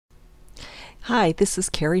Hi, this is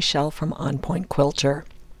Carrie Schell from On Point Quilter.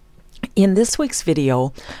 In this week's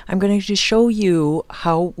video, I'm going to show you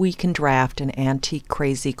how we can draft an antique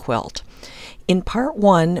crazy quilt. In part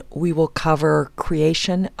one, we will cover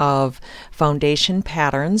creation of foundation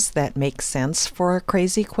patterns that make sense for a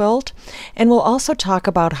crazy quilt, and we'll also talk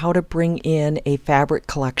about how to bring in a fabric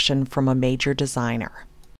collection from a major designer.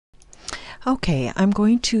 Okay, I'm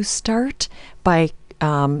going to start by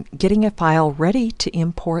getting a file ready to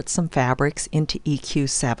import some fabrics into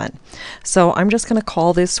EQ7. So I'm just going to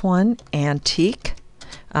call this one Antique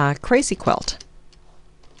Crazy Quilt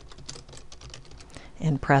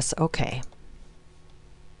and press OK.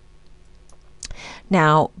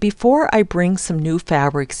 Now, before I bring some new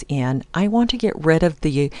fabrics in, I want to get rid of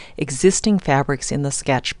the existing fabrics in the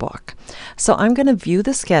sketchbook. So I'm going to view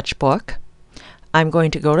the sketchbook. I'm going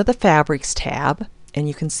to go to the Fabrics tab, and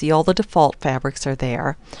you can see all the default fabrics are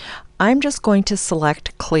there. I'm just going to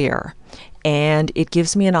select Clear, and it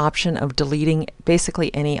gives me an option of deleting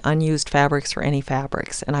basically any unused fabrics or any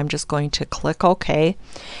fabrics, and I'm just going to click OK,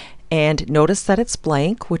 and notice that it's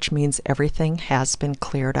blank, which means everything has been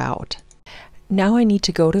cleared out. Now I need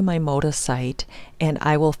to go to my Moda site, and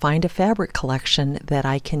I will find a fabric collection that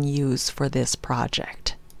I can use for this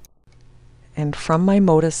project. And from my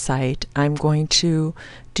Moda site, I'm going to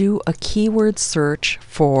do a keyword search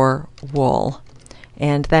for wool.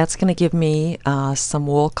 And that's going to give me some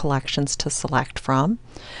wool collections to select from.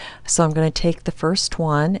 So I'm going to take the first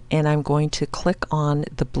one, and I'm going to click on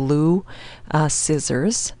the blue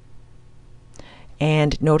scissors.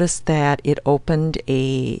 And notice that it opened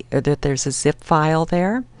that there's a zip file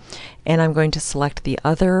there. And I'm going to select the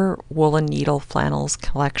other woolen needle flannels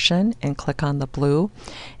collection and click on the blue,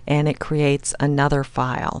 and it creates another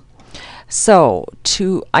file. So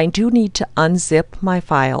I do need to unzip my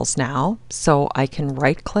files now, so I can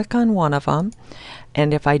right click on one of them,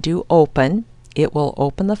 and if I do open, it will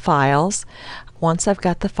open the files. Once I've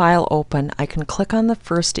got the file open, I can click on the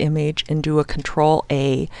first image and do a Control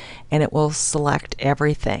A, and it will select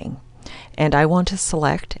everything. And I want to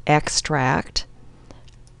select Extract,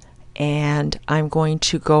 and I'm going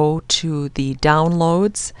to go to the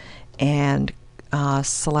downloads and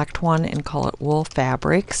select one and call it Wool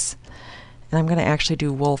Fabrics. And I'm going to actually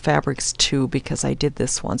do Wool Fabrics 2 because I did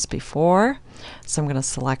this once before. So I'm going to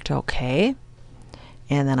select OK,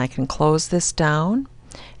 and then I can close this down,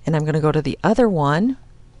 and I'm going to go to the other one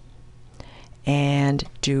and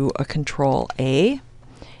do a Control A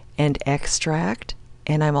and Extract,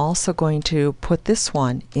 and I'm also going to put this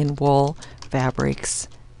one in Wool Fabrics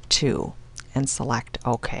 2 and select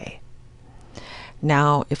OK.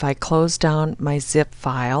 Now if I close down my zip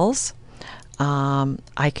files,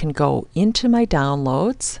 I can go into my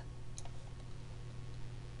downloads,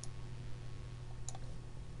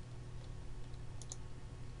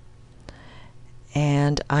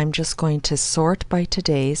 and I'm just going to sort by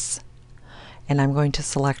today's, and I'm going to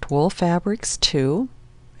select Wool Fabrics 2,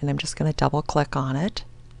 and I'm just going to double click on it.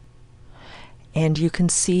 And you can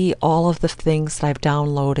see all of the things that I've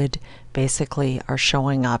downloaded basically are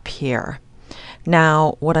showing up here.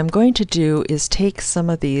 Now what I'm going to do is take some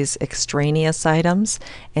of these extraneous items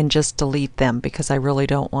and just delete them because I really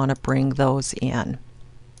don't want to bring those in.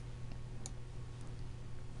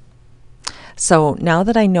 So now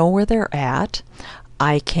that I know where they're at,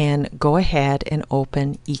 I can go ahead and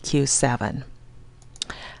open EQ7.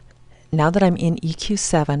 Now that I'm in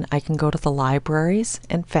EQ7, I can go to the Libraries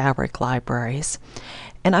and Fabric Libraries,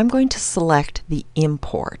 and I'm going to select the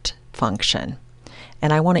Import function.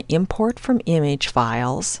 And I want to import from image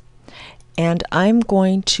files, and I'm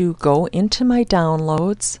going to go into my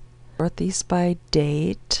downloads, sort these by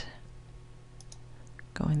date,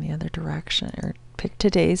 go in the other direction, or pick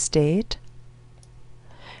today's date,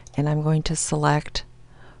 and I'm going to select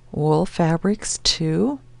Wool Fabrics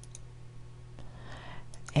 2,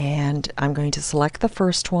 and I'm going to select the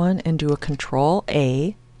first one and do a Control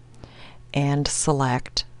A and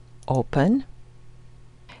select Open.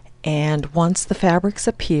 And once the fabrics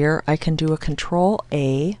appear, I can do a Control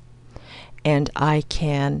A and I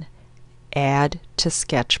can add to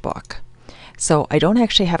sketchbook. So I don't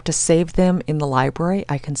actually have to save them in the library,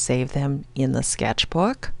 I can save them in the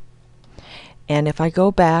sketchbook. And if I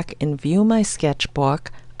go back and view my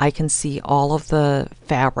sketchbook, I can see all of the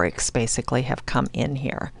fabrics basically have come in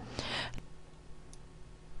here.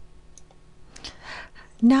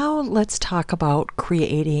 Now let's talk about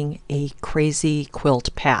creating a crazy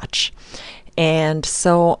quilt patch. And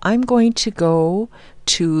so I'm going to go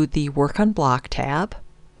to the Work on Block tab,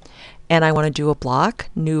 and I want to do a block,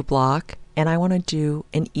 new block, and I want to do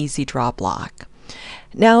an easy draw block.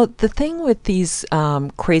 Now, the thing with these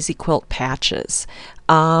crazy quilt patches,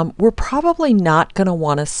 we're probably not going to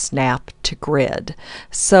want to snap to grid.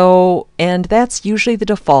 So, and that's usually the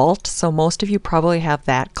default, so most of you probably have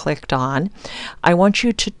that clicked on. I want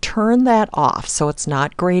you to turn that off so it's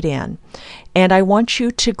not grayed in. And I want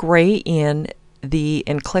you to gray in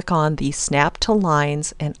and click on the snap to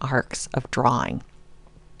lines and arcs of drawing.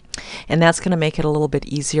 And that's going to make it a little bit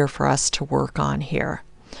easier for us to work on here.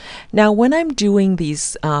 Now, when I'm doing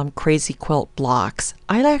these crazy quilt blocks,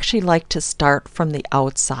 I actually like to start from the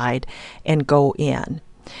outside and go in.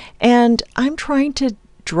 And I'm trying to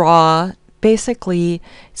draw basically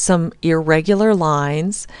some irregular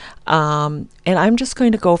lines, and I'm just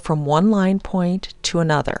going to go from one line point to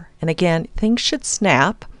another. And again, things should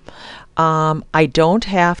snap. I don't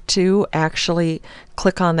have to actually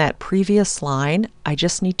click on that previous line. I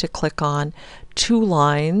just need to click on two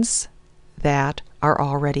lines that are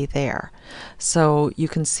already there. So you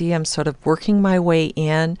can see I'm sort of working my way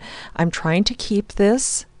in. I'm trying to keep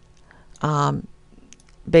this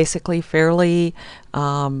basically fairly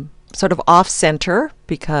sort of off center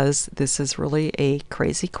because this is really a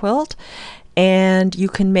crazy quilt, and you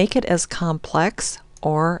can make it as complex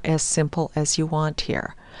or as simple as you want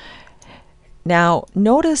here. Now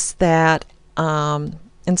notice that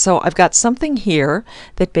and so I've got something here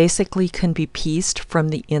that basically can be pieced from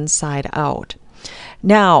the inside out.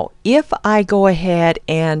 Now, if I go ahead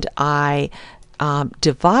and I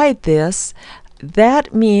divide this,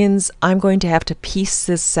 that means I'm going to have to piece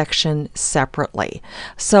this section separately.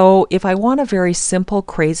 So if I want a very simple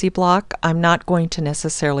crazy block, I'm not going to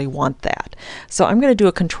necessarily want that. So I'm going to do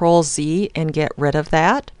a Control Z and get rid of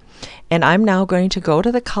that. And I'm now going to go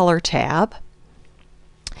to the Color tab,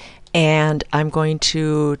 and I'm going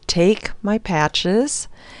to take my patches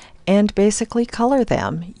and basically color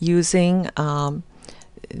them using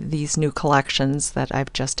these new collections that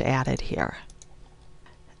I've just added here.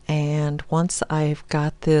 And once I've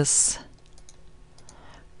got this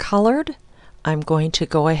colored, I'm going to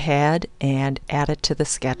go ahead and add it to the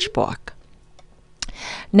sketchbook.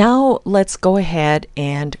 Now let's go ahead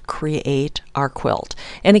and create our quilt.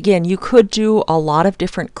 And again, you could do a lot of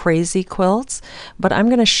different crazy quilts, but I'm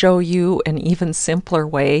going to show you an even simpler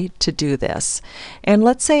way to do this. And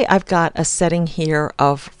let's say I've got a setting here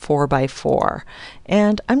of 4 by 4,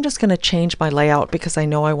 and I'm just going to change my layout because I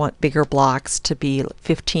know I want bigger blocks to be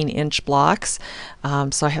 15-inch blocks,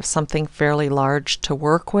 so I have something fairly large to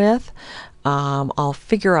work with. I'll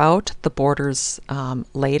figure out the borders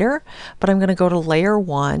later, but I'm going to go to layer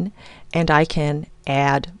 1 and I can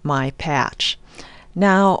add my patch.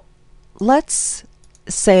 Now let's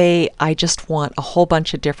say I just want a whole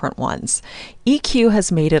bunch of different ones. EQ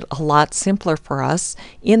has made it a lot simpler for us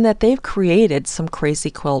in that they've created some crazy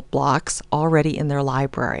quilt blocks already in their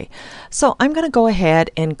library. So I'm going to go ahead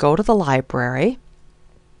and go to the library,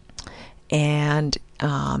 and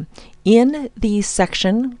in the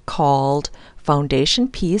section called Foundation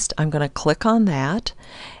Pieced, I'm going to click on that,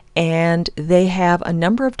 and they have a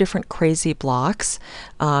number of different crazy blocks,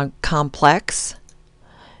 complex,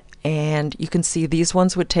 and you can see these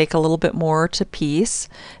ones would take a little bit more to piece.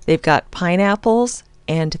 They've got pineapples,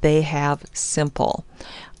 and they have simple.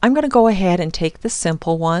 I'm going to go ahead and take the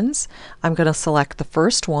simple ones. I'm going to select the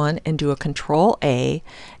first one and do a Control A,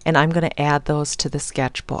 and I'm going to add those to the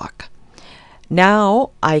sketchbook.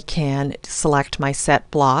 Now I can select my set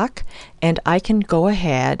block, and I can go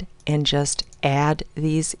ahead and just add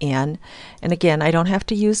these in. And again, I don't have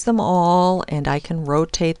to use them all, and I can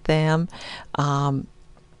rotate them,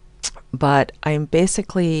 but I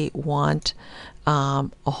basically want a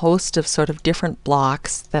host of sort of different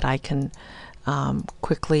blocks that I can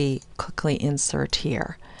quickly insert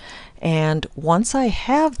here. And once I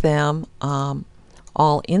have them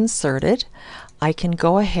all inserted, I can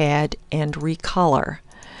go ahead and recolor.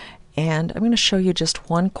 And I'm going to show you just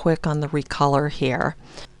one quick on the recolor here.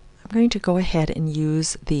 I'm going to go ahead and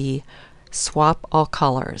use the swap all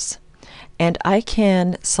colors. And I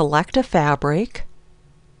can select a fabric,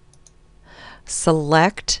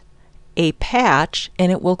 select a patch,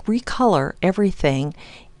 and it will recolor everything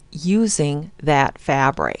using that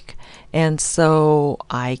fabric. And so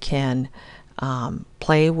I can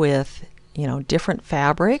play with different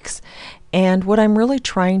fabrics. And what I'm really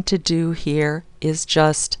trying to do here is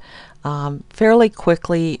just fairly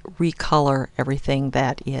quickly recolor everything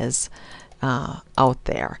that is out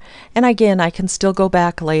there. And again, I can still go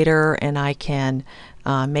back later and I can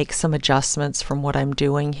make some adjustments from what I'm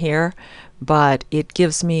doing here, but it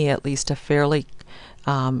gives me at least a fairly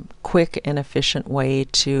quick and efficient way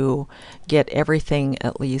to get everything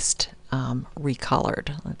at least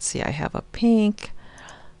recolored. Let's see, I have a pink.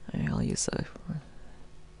 I'll use a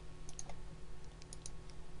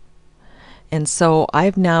And so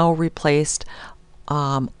I've now replaced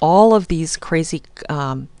all of these crazy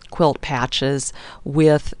quilt patches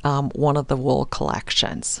with one of the wool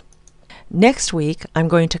collections. Next week, I'm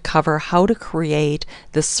going to cover how to create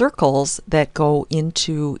the circles that go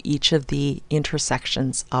into each of the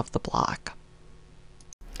intersections of the block.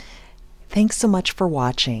 Thanks so much for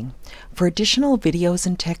watching. For additional videos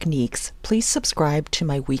and techniques, please subscribe to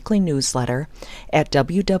my weekly newsletter at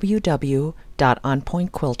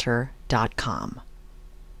www.onpointquilter.com.